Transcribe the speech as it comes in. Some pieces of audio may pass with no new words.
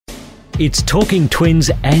It's Talking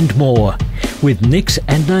Twins and more with Nix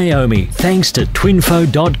and Naomi, thanks to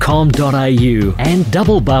twinfo.com.au and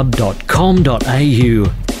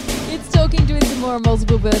doublebub.com.au. It's Talking Twins and more, a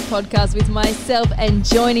multiple birth podcast with myself, and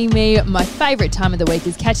joining me, my favourite time of the week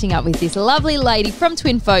is catching up with this lovely lady from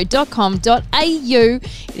twinfo.com.au.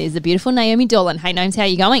 It is the beautiful Naomi Dolan. Hey, Nomes, how are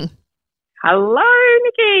you going? Hello,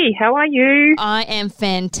 Nikki. How are you? I am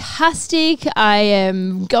fantastic. I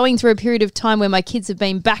am going through a period of time where my kids have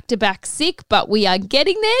been back-to-back sick, but we are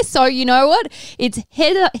getting there. So you know what? It's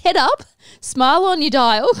head up, smile on your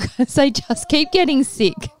dial, because they just keep getting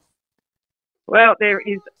sick. Well, there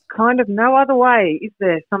is kind of no other way, is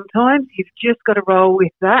there? Sometimes you've just got to roll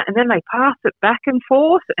with that, and then they pass it back and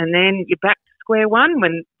forth, and then you're back to square one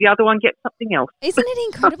when the other one gets something else. Isn't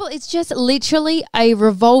it incredible? It's just literally a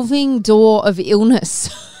revolving door of illness.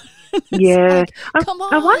 Yeah. Like, come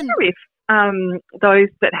on. I wonder if those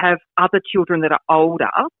that have other children that are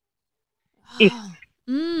older, if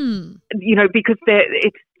you know, because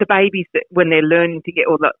it's the babies that when they're learning to get,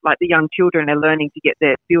 or like the young children are learning to get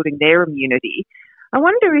building their immunity. I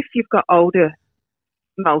wonder if you've got older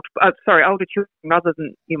children rather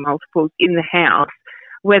than your multiples in the house,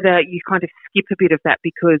 whether you kind of skip a bit of that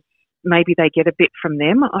because maybe they get a bit from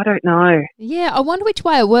them. I don't know. Yeah, I wonder which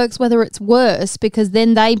way it works, whether it's worse because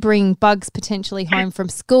then they bring bugs potentially home from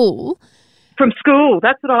school. From school,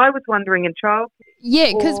 that's what I was wondering in childcare.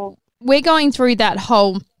 Yeah, because we're going through that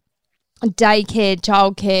whole daycare,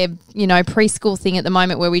 childcare, preschool thing at the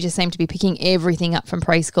moment where we just seem to be picking everything up from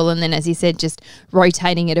preschool and then, as you said, just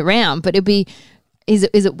rotating it around. But is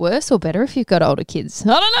it worse or better if you've got older kids?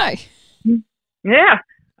 I don't know. Yeah,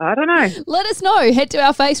 I don't know. Let us know. Head to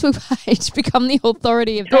our Facebook page, become the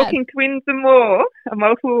authority of Talking Twins and More, a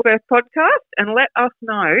multiple birth podcast, and let us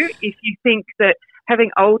know if you think that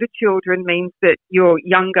having older children means that your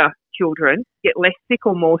younger children get less sick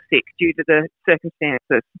or more sick due to the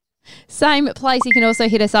circumstances. Same place. You can also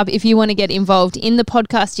hit us up if you want to get involved in the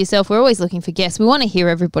podcast yourself. We're always looking for guests. We want to hear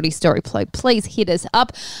everybody's story. Please hit us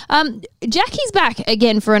up. Jackie's back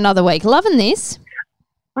again for another week. Loving this.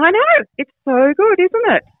 I know. It's so good,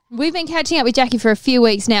 isn't it? We've been catching up with Jackie for a few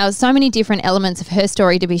weeks now. So many different elements of her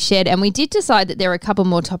story to be shared, and we did decide that there are a couple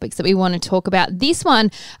more topics that we want to talk about. This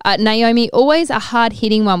one, Naomi, always a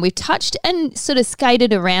hard-hitting one. We've touched and sort of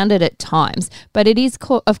skated around it at times, but it is,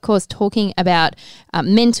 of course, talking about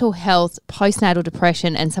mental health, postnatal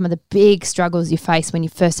depression, and some of the big struggles you face when you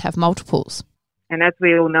first have multiples. And as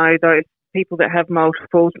we all know, those people that have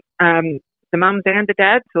multiples, the mums and the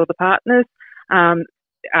dads or the partners,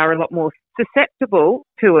 are a lot more susceptible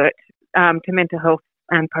to it, to mental health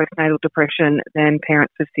and postnatal depression than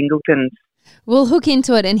parents of singletons. We'll hook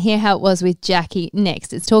into it and hear how it was with Jackie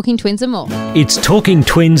next. It's Talking Twins and More. It's Talking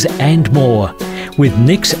Twins and more with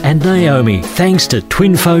Nix and Naomi, thanks to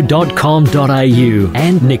twinfo.com.au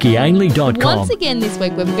and nickyainley.com. Once again this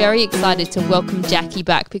week, we're very excited to welcome Jackie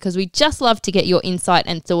back because we just love to get your insight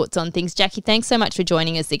and thoughts on things. Jackie, thanks so much for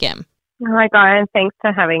joining us again. Hi, Brian. Thanks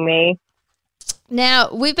for having me.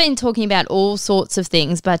 Now, we've been talking about all sorts of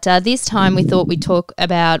things, but this time we thought we'd talk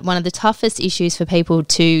about one of the toughest issues for people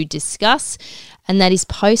to discuss, and that is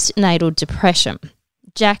postnatal depression.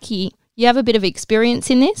 Jackie, you have a bit of experience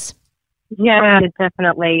in this? Yeah,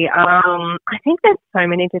 definitely. I think there's so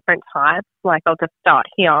many different types. Like, I'll just start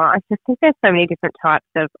here. I just think there's so many different types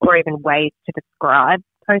of, or even ways to describe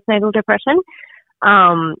postnatal depression.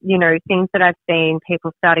 Things that I've seen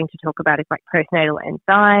people starting to talk about is like postnatal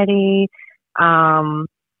anxiety.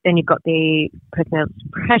 Then you've got the postnatal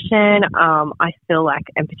depression. I feel like,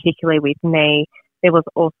 and particularly with me, there was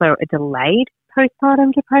also a delayed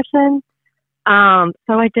postpartum depression.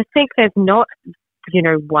 So I just think there's not,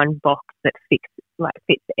 one box that fits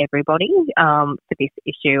everybody for this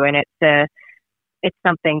issue, and it's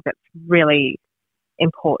something that's really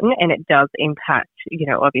important, and it does impact,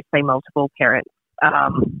 obviously multiple parents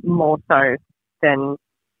more so than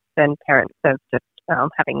parents of just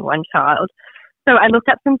having one child. So I looked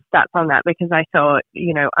at some stats on that because I thought,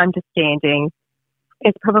 understanding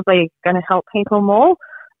is probably going to help people more.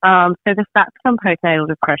 So the stats on postnatal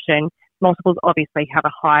depression, multiples obviously have a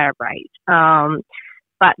higher rate.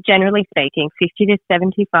 But generally speaking, 50 to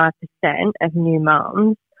 75% of new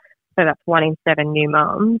mums, so that's 1 in 7 new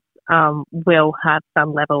mums, will have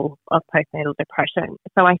some level of postnatal depression.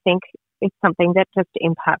 So I think it's something that just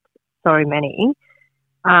impacts so many.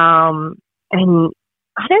 And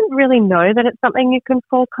I don't really know that it's something you can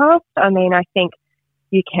forecast. I mean, I think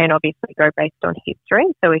you can obviously go based on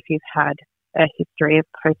history. So if you've had a history of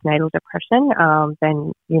postnatal depression,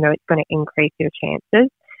 then, it's going to increase your chances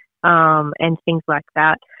and things like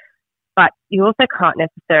that. but you also can't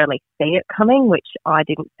necessarily see it coming, which I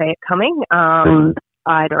didn't see it coming.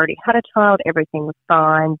 I'd already had a child, everything was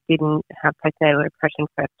fine, didn't have postnatal depression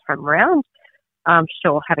first time around.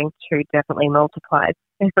 Sure, having two definitely multiplies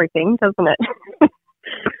everything, doesn't it?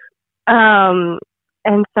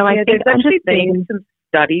 And so I think there's actually been some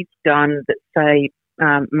studies done that say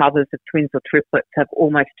mothers of twins or triplets have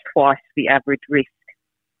almost twice the average risk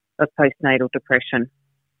of postnatal depression.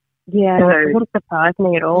 Yeah, so, it wouldn't surprise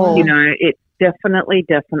me at all. You know, it definitely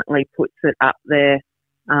puts it up there.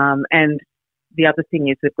 And the other thing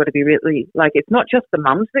is we've got to be really, like, it's not just the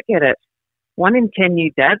mums that get it. 1 in 10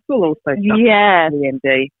 new dads will also suffer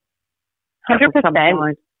PMD.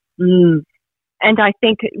 100%. And I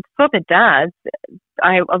think for the dads,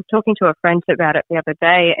 I was talking to a friend about it the other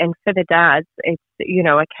day, and for the dads, it's, you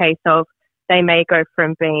know, a case of they may go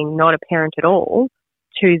from being not a parent at all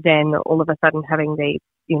to then all of a sudden having these,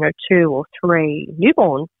 you know, 2 or 3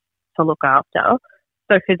 newborns to look after.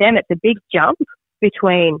 So for them, it's a big jump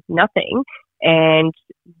between nothing and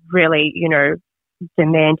really, you know,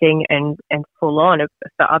 demanding and full on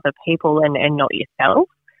for other people and not yourself.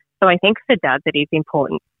 So I think for dads, it is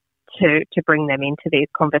important to bring them into these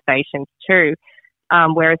conversations too.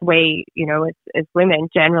 Whereas we, you know, as women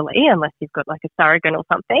generally, unless you've got like a surrogate or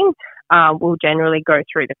something, we'll generally go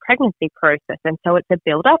through the pregnancy process. And so it's a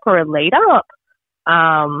build up or a lead up,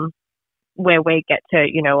 where we get to,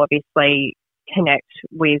 you know, obviously connect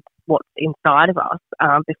with what's inside of us,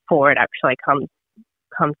 before it actually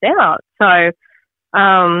comes out. So,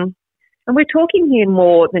 and we're talking here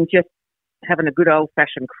more than just having a good old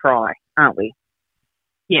fashioned cry, aren't we?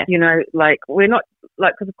 Yeah. You know, like, we're not,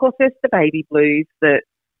 like, because of course there's the baby blues that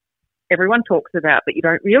everyone talks about, but you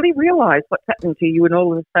don't really realise what's happening to you, and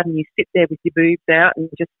all of a sudden you sit there with your boobs out and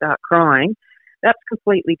just start crying. That's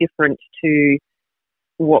completely different to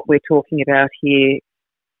what we're talking about here.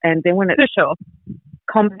 And then when it's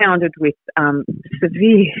compounded with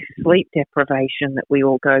severe sleep deprivation that we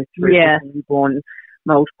all go through with newborn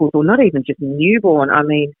multiples, or not even just newborn, I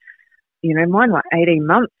mean, you know, mine were 18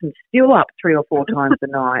 months and still up 3 or 4 times a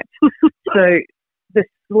night. So the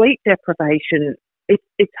sleep deprivation,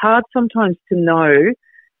 it's hard sometimes to know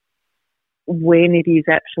when it is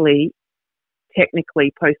actually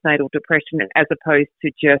technically postnatal depression as opposed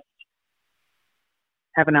to just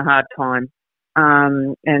having a hard time,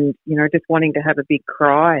 and, you know, just wanting to have a big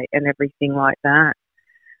cry and everything like that.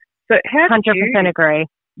 So how 100% agree.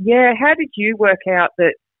 Yeah, how did you work out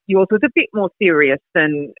that yours was a bit more serious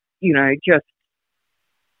than, you know, just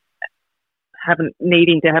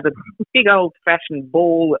needing to have a big old-fashioned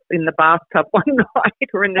ball in the bathtub one night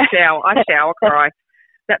or in the shower? I shower cry.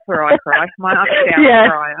 That's where I cry. I'm a shower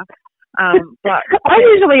crier. But I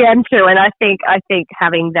usually am too, and I think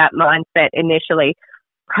having that mindset initially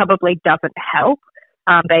probably doesn't help,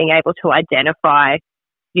 being able to identify,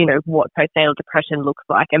 you know, what postnatal depression looks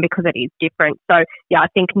like, and because it is different. So, yeah, I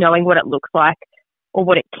think knowing what it looks like or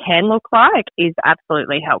what it can look like is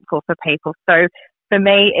absolutely helpful for people. So for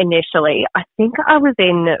me initially, I think I was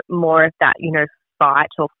in more of that, you know, fight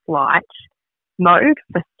or flight mode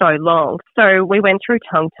for so long. So we went through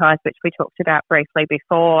tongue ties, which we talked about briefly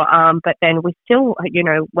before, but then we still, you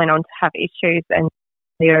know, went on to have issues, and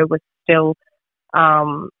Leo was still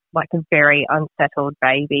like a very unsettled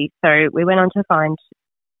baby. So we went on to find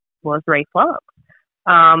was reflux.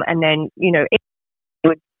 And then, you know, if we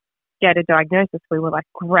would get a diagnosis, we were like,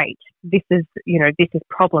 great, this is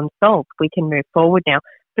problem solved. We can move forward now.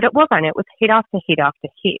 But it wasn't. It was hit after hit after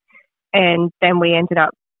hit. And then we ended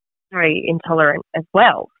up very intolerant as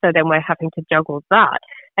well. So then we're having to juggle that.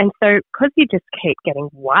 And so because you just keep getting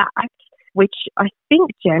whacked, which I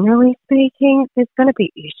think generally speaking, there's going to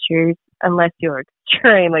be issues unless you're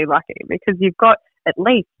extremely lucky, because you've got at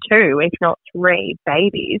least 2, if not 3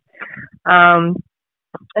 babies.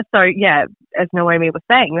 So yeah, as Naomi was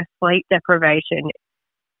saying, the sleep deprivation,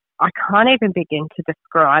 I can't even begin to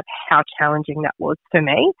describe how challenging that was for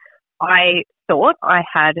me. I thought I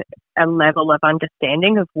had a level of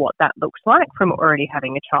understanding of what that looks like from already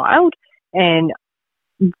having a child, and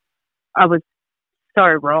I was so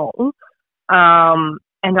wrong.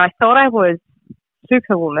 And I thought I was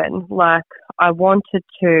superwoman. Like, I wanted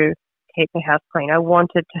to keep the house clean. I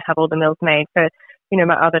wanted to have all the meals made for, you know,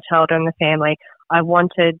 my other child in the family. I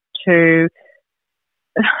wanted to,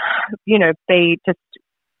 you know, be just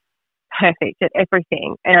perfect at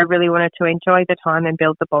everything. And I really wanted to enjoy the time and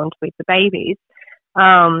build the bond with the babies.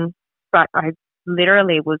 But I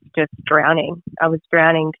literally was just drowning. I was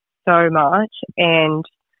drowning so much, and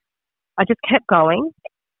I just kept going.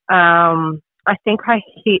 I think I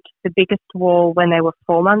hit the biggest wall when they were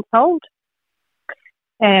 4 months old.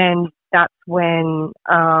 And that's when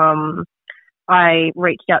I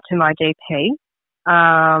reached out to my GP,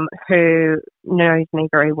 who knows me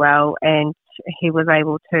very well, and he was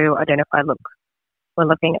able to identify, look, we're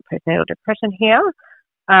looking at postnatal depression here.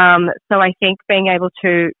 So I think being able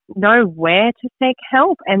to know where to seek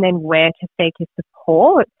help and then where to seek his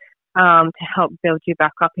support to help build you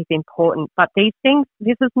back up is important. But these things,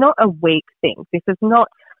 this is not a week thing. This is not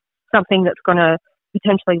something that's going to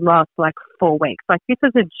potentially last like 4 weeks. Like, this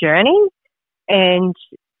is a journey and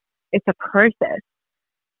it's a process.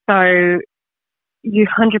 So you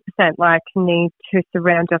 100% like need to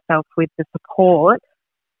surround yourself with the support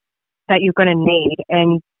that you're going to need.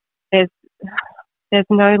 And there's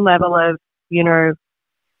no level of, you know,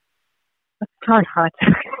 it's so hard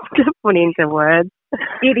to put into words.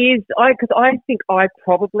 It is, because I think I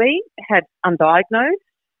probably had undiagnosed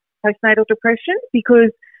postnatal depression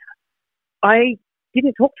because I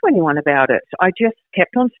didn't talk to anyone about it. I just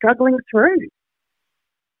kept on struggling through.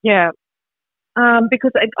 Yeah.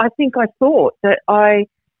 Because I think I thought that I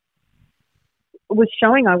was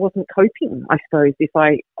showing I wasn't coping, I suppose, if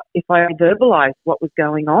I verbalised what was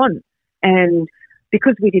going on. And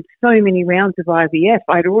because we did so many rounds of IVF,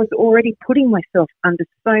 I was already putting myself under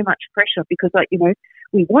so much pressure because,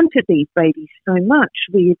 we wanted these babies so much.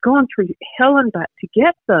 We had gone through hell and back to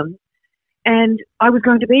get them, and I was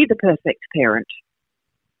going to be the perfect parent.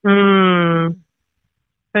 For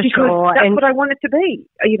because sure. That's what I wanted to be.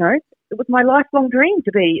 It was my lifelong dream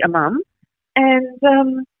to be a mum. And,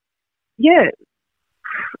 then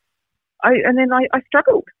I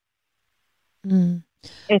struggled.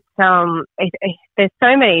 It's there's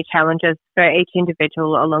so many challenges for each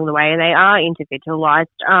individual along the way, and they are individualized.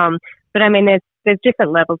 But I mean, there's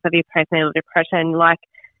different levels of your postnatal depression. Like,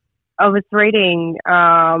 I was reading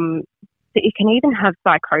that you can even have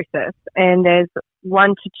psychosis, and there's 1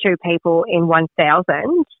 to 2 people in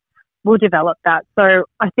 1,000 will develop that. So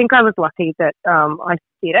I think I was lucky that I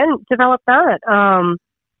didn't develop that.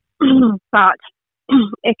 But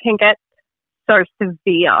it can get so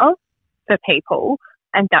severe for people.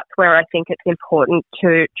 And that's where I think it's important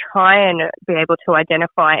to try and be able to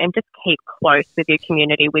identify and just keep close with your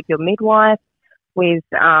community, with your midwife, with,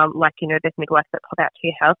 there's midwives that pop out to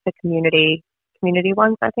your house, the community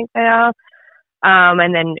ones, I think they are.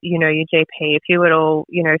 And then, your GP, if you at all,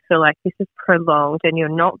 feel like this is prolonged and you're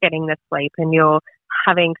not getting the sleep and you're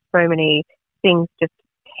having so many things just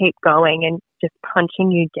keep going and just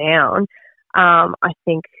punching you down, I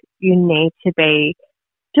think you need to be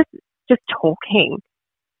just talking.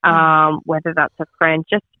 Whether that's a friend,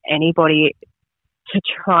 just anybody, to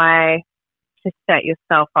try to set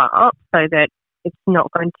yourself up so that it's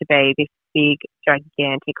not going to be this big,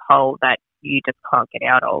 gigantic hole that you just can't get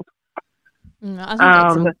out of.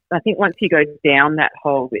 I think once you go down that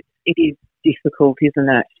hole, it is difficult, isn't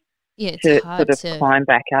it? Yeah, it's to hard sort of climb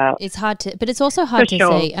back up. It's hard to, but it's also hard to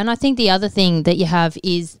see. And I think the other thing that you have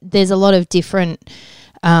is there's a lot of different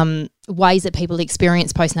ways that people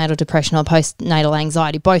experience postnatal depression or postnatal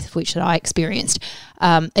anxiety, both of which that I experienced.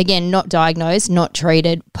 Again, not diagnosed, not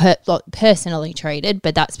treated, personally treated,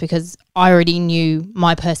 but that's because I already knew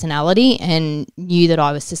my personality and knew that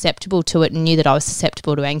I was susceptible to it and knew that I was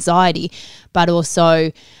susceptible to anxiety, but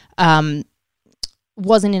also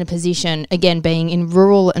wasn't in a position, again, being in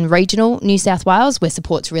rural and regional New South Wales where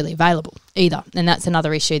support's really available either. And that's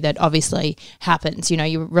another issue that obviously happens.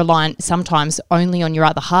 You're reliant sometimes only on your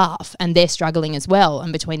other half and they're struggling as well.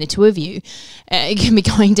 And between the two of you, it can be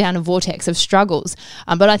going down a vortex of struggles.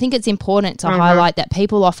 But I think it's important to highlight that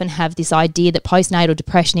people often have this idea that postnatal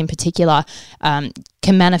depression in particular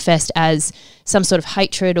can manifest as some sort of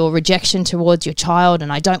hatred or rejection towards your child,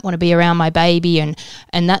 and I don't want to be around my baby and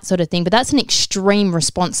that sort of thing. But that's an extreme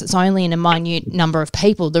response that's only in a minute number of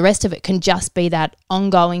people. The rest of it can just be that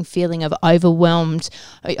ongoing feeling of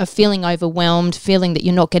feeling overwhelmed, feeling that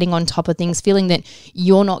you're not getting on top of things, feeling that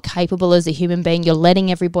you're not capable as a human being, you're letting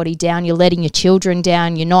everybody down, you're letting your children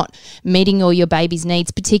down, you're not meeting all your baby's needs,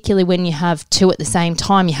 particularly when you have two at the same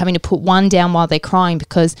time. You're having to put one down while they're crying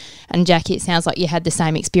because, and Jackie, it sounds like you had the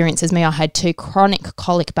same experience as me. I had 2 chronic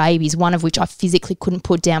colic babies, one of which I physically couldn't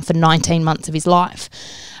put down for 19 months of his life.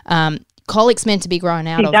 Colic's meant to be grown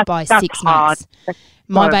out of by 6 months.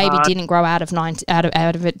 My baby didn't grow out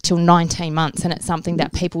of it till 19 months, and it's something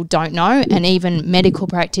that people don't know. And even medical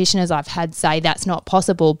practitioners I've had say that's not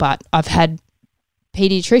possible, but I've had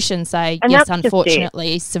pediatricians say, yes,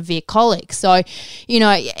 unfortunately, severe colic. So,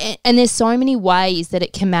 and there's so many ways that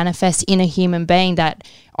it can manifest in a human being that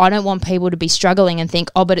I don't want people to be struggling and think,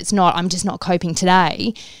 oh, but it's not, I'm just not coping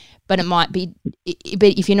today. But it might be,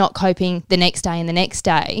 but if you're not coping the next day and the next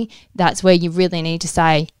day, that's where you really need to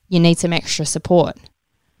say you need some extra support.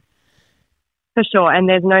 For sure, and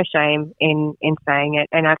there's no shame in saying it.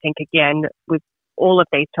 And I think, again, with all of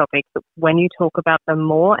these topics, when you talk about them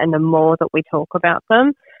more and the more that we talk about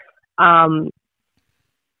them,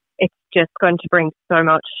 it's just going to bring so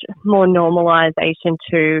much more normalization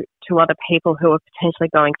to other people who are potentially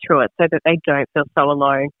going through it, so that they don't feel so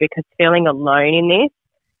alone, because feeling alone in this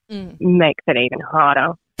makes it even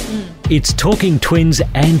harder. It's Talking Twins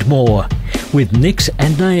and More with Nix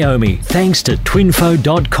and Naomi, thanks to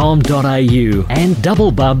twinfo.com.au and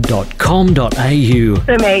doublebub.com.au.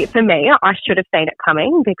 For me, I should have seen it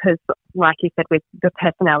coming, because, like you said, with the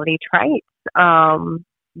personality traits,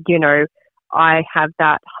 you know, I have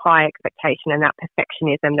that high expectation and that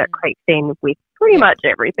perfectionism that creeps in with pretty much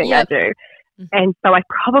everything I do. And so I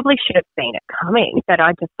probably should have seen it coming, but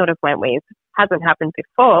I just sort of went with, hasn't happened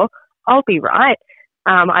before, I'll be right.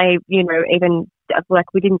 Even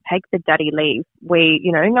like, we didn't take the daddy leave. We,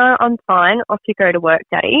 no, I'm fine. Off you go to work,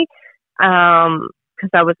 daddy.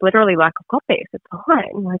 Because I was literally like, I've got this. It's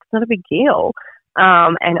fine. Like, it's not a big deal.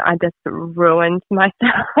 And I just ruined myself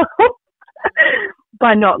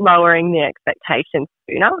by not lowering the expectations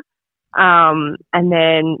sooner. And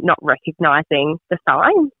then not recognizing the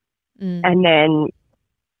signs. And then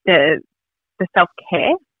the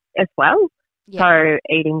self-care as well. Yeah. So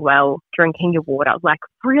eating well, drinking your water, like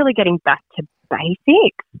really getting back to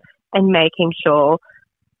basics and making sure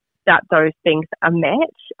that those things are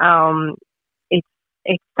met.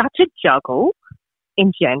 It's such a juggle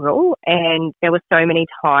in general, and there were so many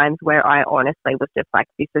times where I honestly was just like,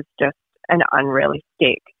 this is just an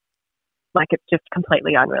unrealistic, like it's just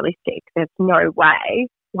completely unrealistic. There's no way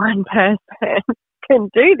one person can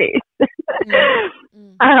do this.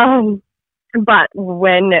 But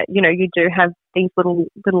when, you do have these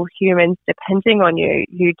little humans depending on you,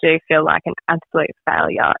 you do feel like an absolute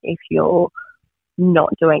failure if you're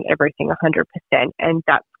not doing everything 100%. And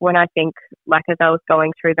that's when I think, like, as I was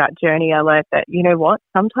going through that journey, I learned that, you know what,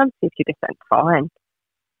 sometimes 50% is fine.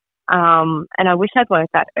 And I wish I'd learned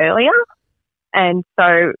that earlier. And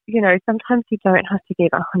so, sometimes you don't have to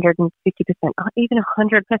give 150% or even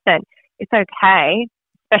 100%. It's okay,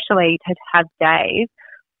 especially to have days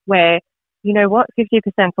where, you know what, 50%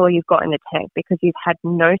 is all you've got in the tank, because you've had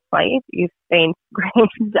no sleep, you've been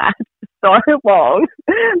screaming dad for so long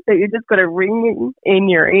that you've just got a ring in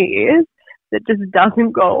your ears that just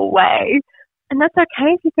doesn't go away. And that's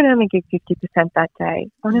okay if you can only give 50% that day.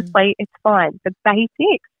 Honestly, it's fine. The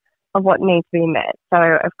basics of what needs to be met.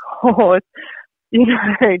 So, of course,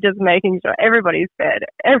 just making sure everybody's fed,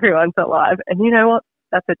 everyone's alive. And you know what?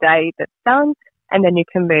 That's a day that's done, and then you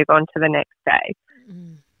can move on to the next day.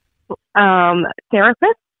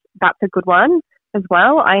 Therapist, that's a good one as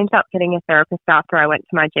well. I ended up getting a therapist after I went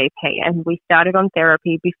to my GP, and we started on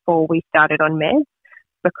therapy before we started on meds,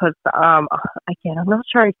 because, again, I'm not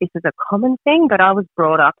sure if this is a common thing, but I was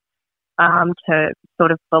brought up to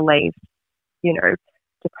sort of believe,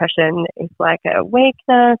 depression is like a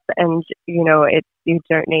weakness, and, you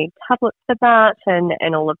don't need tablets for that,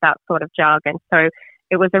 and all of that sort of jargon. So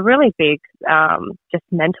it was a really big just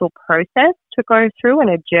mental process to go through, and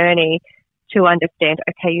a journey to understand,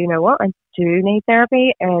 okay, you know what, I do need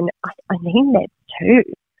therapy, and I need meds too.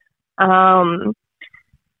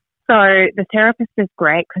 So the therapist is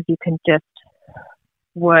great because you can just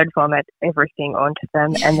word vomit everything onto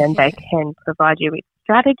them, and then they can provide you with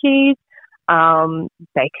strategies.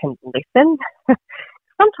 They can listen.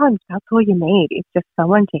 Sometimes that's all you need, is just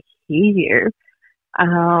someone to hear you.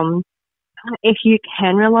 If you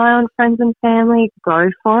can rely on friends and family, go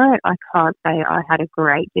for it. I can't say I had a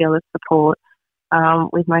great deal of support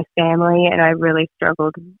with my family, and I really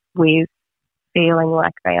struggled with feeling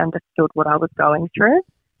like they understood what I was going through.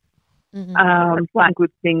 That's one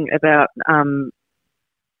good thing about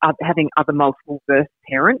having other multiple birth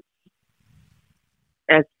parents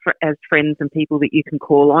as friends and people that you can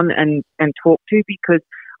call on and talk to, because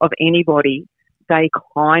of anybody. They're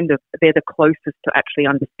the closest to actually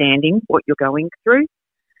understanding what you're going through,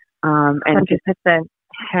 and 100%. just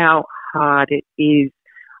how hard it is.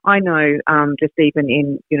 I know, just even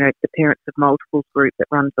in, the Parents of Multiples group that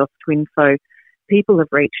runs off Twinfo, people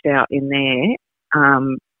have reached out in there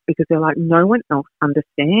because they're like, no one else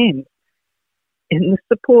understands. And the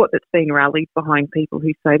support that's being rallied behind people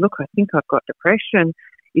who say, look, I think I've got depression.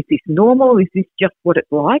 Is this normal? Is this just what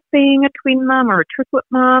it's like being a twin mum or a triplet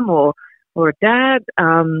mum or a dad?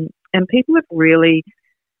 And people have really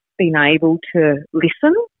been able to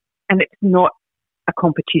listen, and it's not a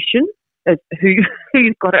competition as who's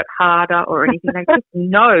got it harder or anything. They just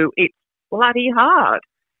know it's bloody hard.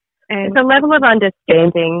 And it's a level of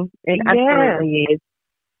understanding. It absolutely is.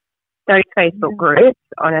 Those Facebook groups,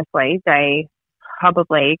 honestly, they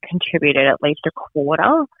probably contributed at least a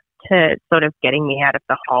quarter to sort of getting me out of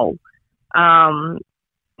the hole.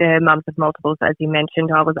 The Mums of Multiples, as you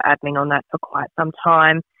mentioned, I was admin on that for quite some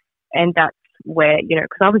time. And that's where, you know,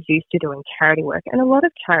 because I was used to doing charity work, and a lot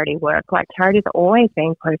of charity work, like charity's always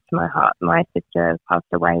been close to my heart. My sister passed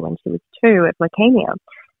away when she was 2 of leukemia.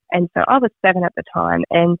 And so I was 7 at the time.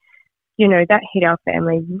 And, you know, that hit our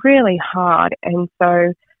family really hard. And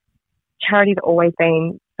so charity's always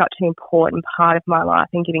been such an important part of my life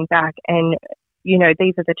and giving back. And, you know,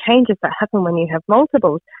 these are the changes that happen when you have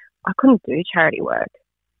multiples. I couldn't do charity work.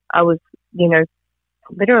 I was, you know,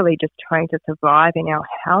 literally just trying to survive in our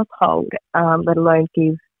household, let alone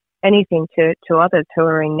give anything to others who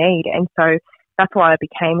are in need. And so that's why I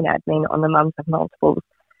became an admin on the Mums of Multiples,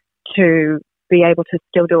 to be able to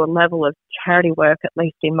still do a level of charity work, at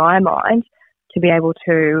least in my mind, to be able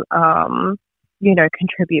to, you know,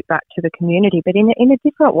 contribute back to the community, but in a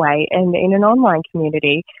different way and in an online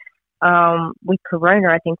community. With Corona,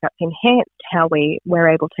 I think that's enhanced how we're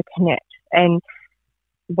able to connect. And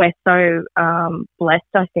we're so blessed,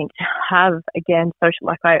 I think, to have, again, social,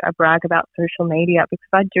 like I brag about social media because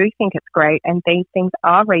I do think it's great, and these things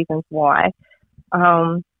are reasons why.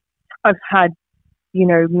 I've had, you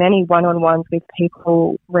know, many one-on-ones with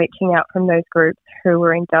people reaching out from those groups who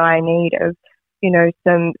were in dire need of, you know,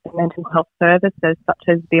 some mental health services such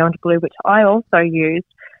as Beyond Blue, which I also used,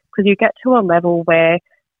 because you get to a level where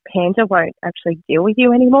Panda won't actually deal with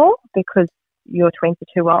you anymore because your twins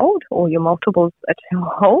are too old or your multiples are too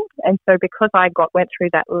old. And so because I went through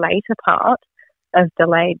that later part of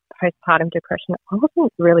delayed postpartum depression, I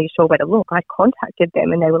wasn't really sure where to look. I contacted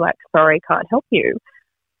them and they were like, sorry, can't help you.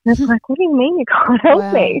 And I was like, what do you mean you can't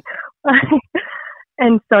help me?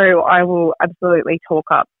 And so I will absolutely talk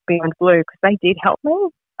up Beyond Blue because they did help me.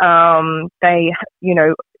 They, you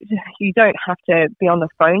know, you don't have to be on the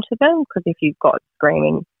phone to them because if you've got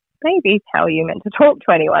screaming babies, how are you meant to talk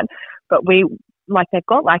to anyone? But they've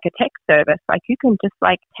got like a text service. Like you can just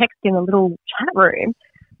like text in a little chat room,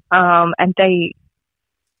 and they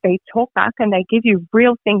talk back and they give you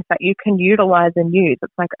real things that you can utilize and use.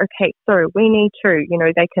 It's like, okay, so we need to, you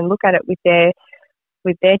know, they can look at it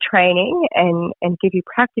with their training and give you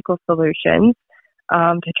practical solutions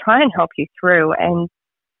to try and help you through. And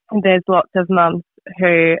there's lots of mums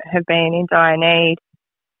who have been in dire need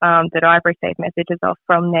that I've received messages off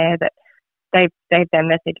from there that they've then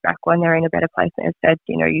messaged back when they're in a better place and have said,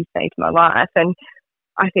 you know, you saved my life. And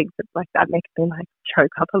I think that makes me like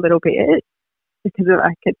choke up a little bit because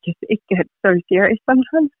like it gets so serious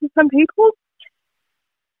sometimes for some people.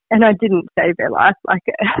 And I didn't save their life,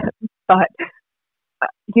 but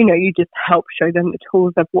you know, you just help show them the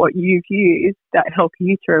tools of what you've used that help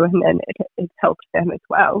you through, and then it's helped them as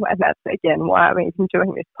well. And that's again why I'm even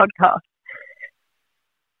doing this podcast,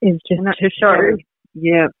 is just to show,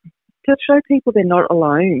 to show people they're not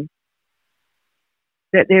alone,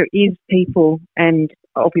 that there is people and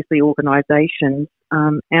obviously organisations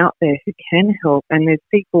out there who can help, and there's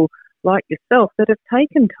people like yourself that have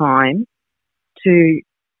taken time to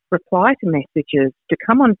reply to messages, to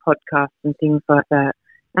come on podcasts and things like that,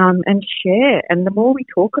 and share. And the more we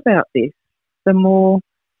talk about this, the more,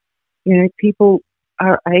 you know, people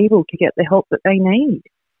are able to get the help that they need.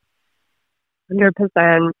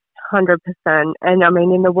 100%. And I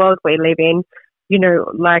mean, in the world we live in, you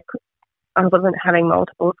know, like I wasn't having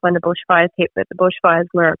multiples when the bushfires hit, but the bushfires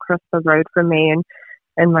were across the road from me,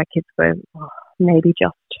 and my kids were maybe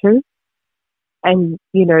just 2. And,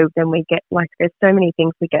 you know, then we get, like, there's so many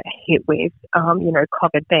things we get hit with, you know,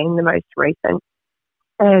 COVID being the most recent.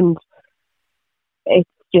 And it's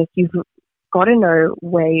just, you've got to know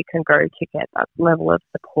where you can go to get that level of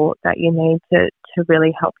support that you need to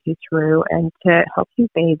really help you through and to help you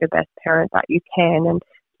be the best parent that you can, and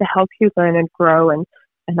to help you learn and grow and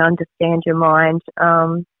understand your mind.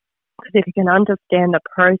 Because if you can understand the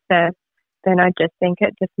process, then I just think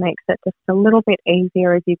it just makes it just a little bit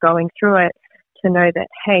easier as you're going through it, to know that,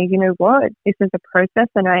 hey, you know what, this is a process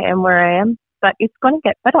and I am where I am, but it's going to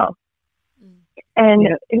get better.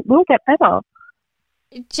 And it will get better.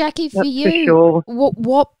 Jackie, for you, for sure.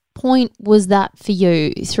 what point was that for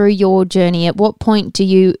you through your journey? At what point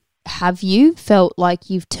have you felt like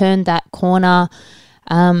you've turned that corner?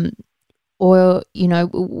 Or, you know,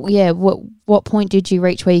 what point did you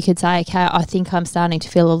reach where you could say, okay, I think I'm starting to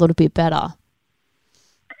feel a little bit better?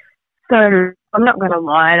 So I'm not going to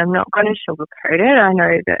lie, and I'm not going to sugarcoat it. I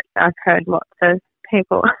know that I've heard lots of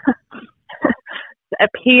people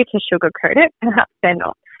appear to sugarcoat it. Perhaps they're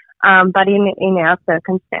not. But in our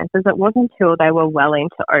circumstances, it wasn't until they were well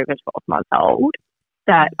into over 12 months old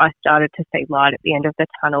that I started to see light at the end of the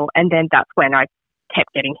tunnel. And then that's when I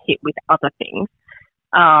kept getting hit with other things.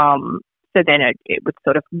 So then it would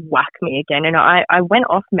sort of whack me again. And I went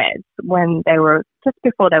off meds when they were just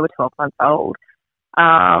before they were 12 months old.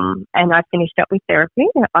 And I finished up with therapy.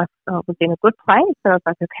 I was in a good place. So I was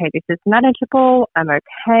like, okay, this is manageable. I'm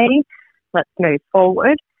okay. Let's move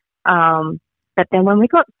forward. But then when we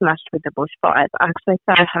got smashed with the bushfires, I actually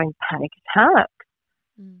started having panic attacks.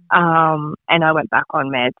 And I went back on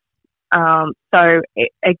meds. So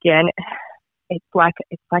again, it's like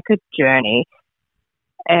a journey.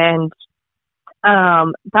 And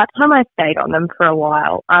that time I stayed on them for a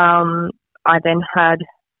while. I then had,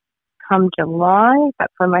 come July,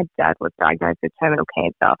 that's when my dad was diagnosed with terminal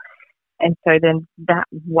cancer. And so then that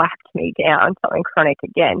whacked me down, something chronic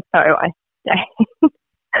again. So I stayed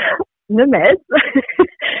the meds.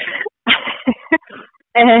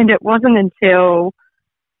 And it wasn't until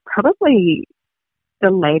probably the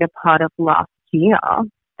later part of last year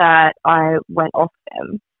that I went off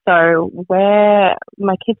them. So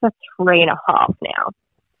my kids are 3.5 now,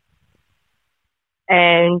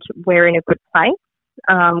 and we're in a good place.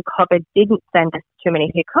 COVID didn't send us too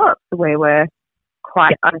many hiccups. We were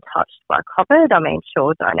quite untouched by COVID. I mean,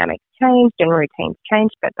 sure, dynamics changed and routines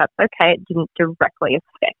changed, but that's okay. It didn't directly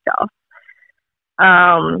affect us.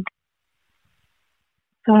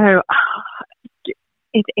 So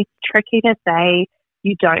it's tricky to say.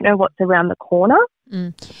 You don't know what's around the corner.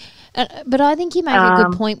 But I think you make a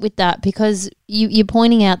good point with that, because you're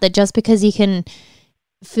pointing out that just because you can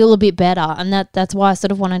feel a bit better, and that's why I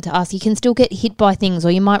sort of wanted to ask, you can still get hit by things,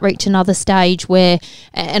 or you might reach another stage where,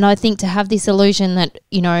 and I think to have this illusion that,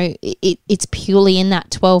 you know, it's purely in that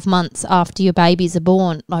 12 months after your babies are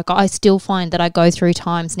born. Like, I still find that I go through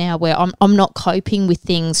times now where I'm not coping with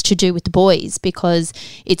things to do with the boys, because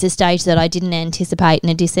it's a stage that I didn't anticipate,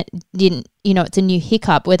 and it didn't, you know, it's a new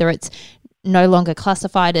hiccup, whether it's no longer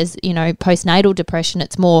classified as, you know, postnatal depression,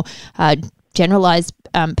 it's more generalized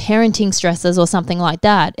parenting stresses or something like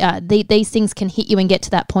that. These things can hit you and get to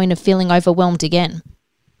that point of feeling overwhelmed again.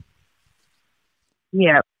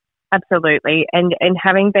 Yeah, absolutely. And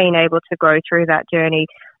having been able to go through that journey,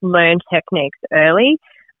 learn techniques early,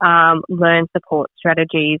 learn support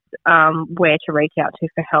strategies, where to reach out to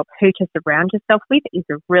for help, who to surround yourself with is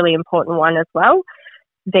a really important one as well.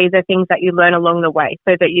 These are things that you learn along the way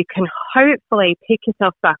so that you can hopefully pick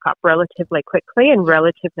yourself back up relatively quickly and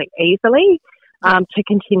relatively easily to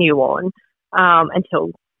continue on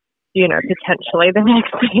until, you know, potentially the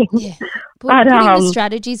next thing. Yeah. But putting the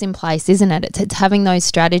strategies in place, isn't it? It's having those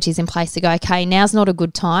strategies in place to go, okay, now's not a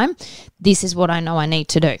good time. This is what I know I need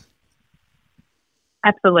to do.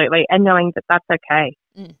 Absolutely. And knowing that that's okay.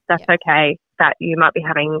 That's okay, that you might be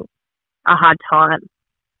having a hard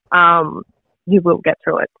time. You will get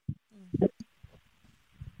through it.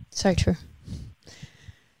 So true.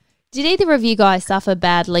 Did either of you guys suffer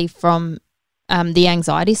badly from the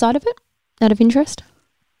anxiety side of it, out of interest?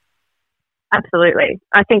 Absolutely.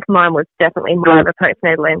 I think mine was definitely more of a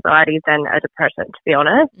postnatal anxiety than a depression, to be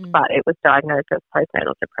honest, but it was diagnosed as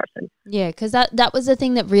postnatal depression. Yeah, because that was the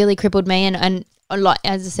thing that really crippled me. And like,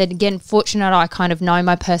 as I said, again, fortunate I kind of know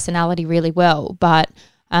my personality really well, but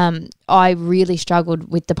I really struggled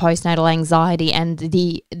with the postnatal anxiety and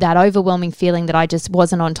that overwhelming feeling that I just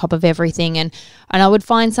wasn't on top of everything. And I would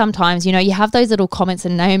find sometimes, you know, you have those little comments,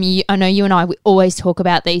 and Naomi, I know you and I we always talk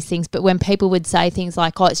about these things, but when people would say things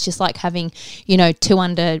like, oh, it's just like having, you know, 2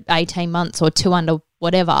 under 18 months or 2 under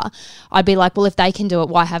whatever, I'd be like, well, if they can do it,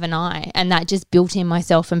 why haven't I? And that just built in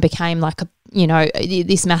myself and became like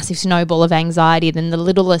this massive snowball of anxiety. Then the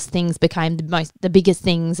littlest things became the biggest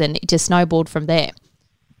things, and it just snowballed from there.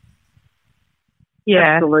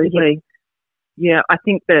 Yeah, absolutely. Yeah, I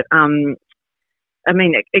think that, I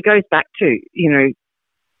mean, it goes back to, you know,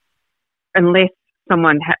 unless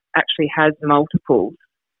someone actually has multiples,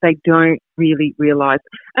 they don't really realise.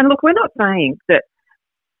 And look, we're not saying that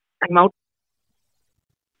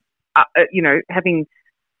you know, having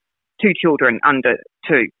 2 children under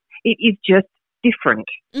 2, it is just different.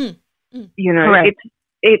 You know, Correct.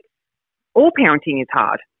 it's all parenting is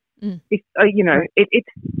hard. It's you know, it's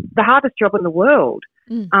the hardest job in the world.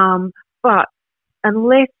 But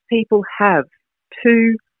unless people have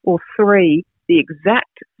 2 or 3 the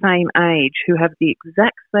exact same age who have the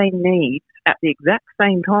exact same needs at the exact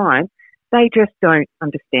same time, they just don't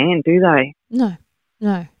understand, do they?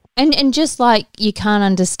 No. And just like you can't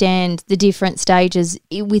understand the different stages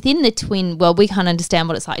within the twin, well, we can't understand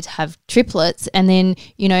what it's like to have triplets. And then,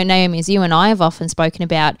 you know, Naomi, as you and I have often spoken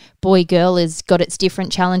about, boy-girl has got its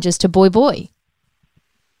different challenges to boy-boy.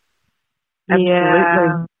 Absolutely.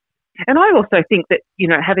 Yeah. And I also think that, you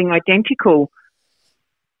know, having identical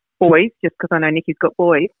boys, just because I know Nikki's got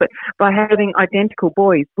boys, but by having identical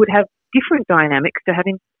boys would have different dynamics to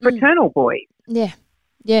having fraternal boys. Yeah,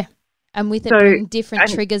 yeah. And with it being different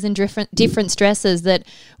triggers and different stresses that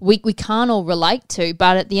we can't all relate to,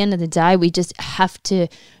 but at the end of the day, we just have to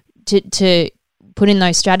put in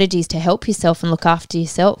those strategies to help yourself and look after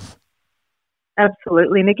yourself.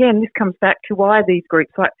 Absolutely. And again, this comes back to why these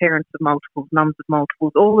groups like Parents of Multiples, Mums of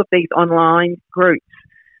Multiples, all of these online groups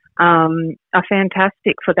are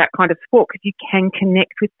fantastic for that kind of support, because you can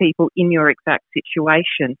connect with people in your exact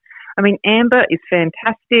situation. I mean, Amber is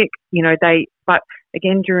fantastic, but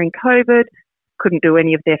again, during COVID, couldn't do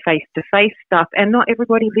any of their face-to-face stuff, and not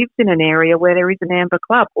everybody lives in an area where there is an Amber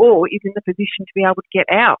Club or is in the position to be able to get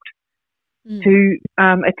out to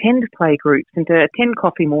attend play groups and to attend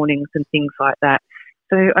coffee mornings and things like that.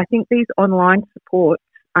 So I think these online supports,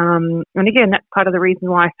 and again, that's part of the reason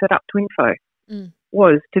why I set up Twinfo,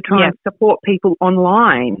 was to try and support people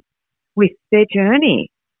online with their journey.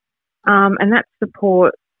 And that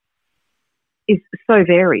support is so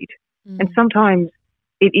varied. And sometimes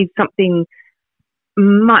it is something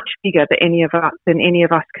much bigger than any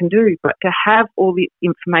of us can do. But to have all the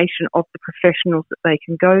information of the professionals that they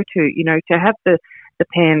can go to, to have the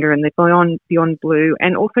Panda and the Beyond Blue,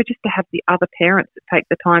 and also just to have the other parents that take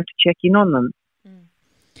the time to check in on them.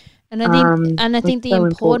 And I think the so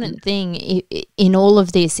important thing in all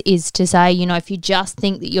of this is to say, if you just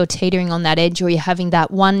think that you're teetering on that edge, or you're having that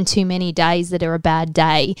one too many days that are a bad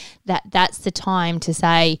day, that's the time to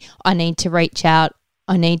say, I need to reach out.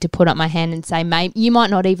 I need to put up my hand and say, maybe you might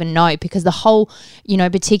not even know, because the whole,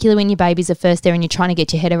 particularly when your babies are first there and you're trying to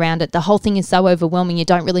get your head around it, the whole thing is so overwhelming. You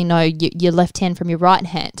don't really know your left hand from your right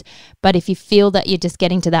hand. But if you feel that you're just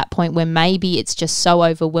getting to that point where maybe it's just so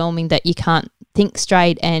overwhelming that you can't think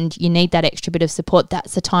straight and you need that extra bit of support,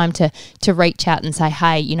 that's the time to reach out and say,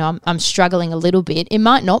 hey, I'm struggling a little bit. It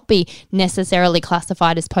might not be necessarily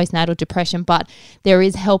classified as postnatal depression, but there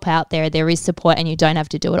is help out there. There is support, and you don't have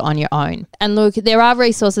to do it on your own. And look, there are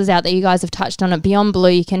resources out there. You guys have touched on it. Beyond Blue,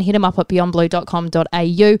 you can hit them up at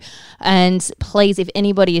beyondblue.com.au. And please, if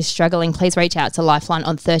anybody is struggling, please reach out to Lifeline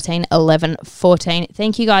on 13 11 14.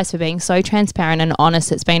 Thank you guys for being so transparent and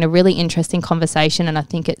honest. It's been a really interesting conversation, and I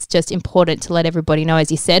think it's just important to let everybody know, as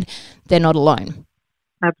you said, they're not alone.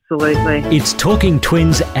 Absolutely. It's Talking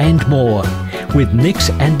Twins and more with Nix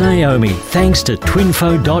and Naomi, thanks to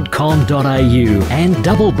twinfo.com.au and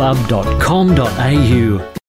doublebub.com.au.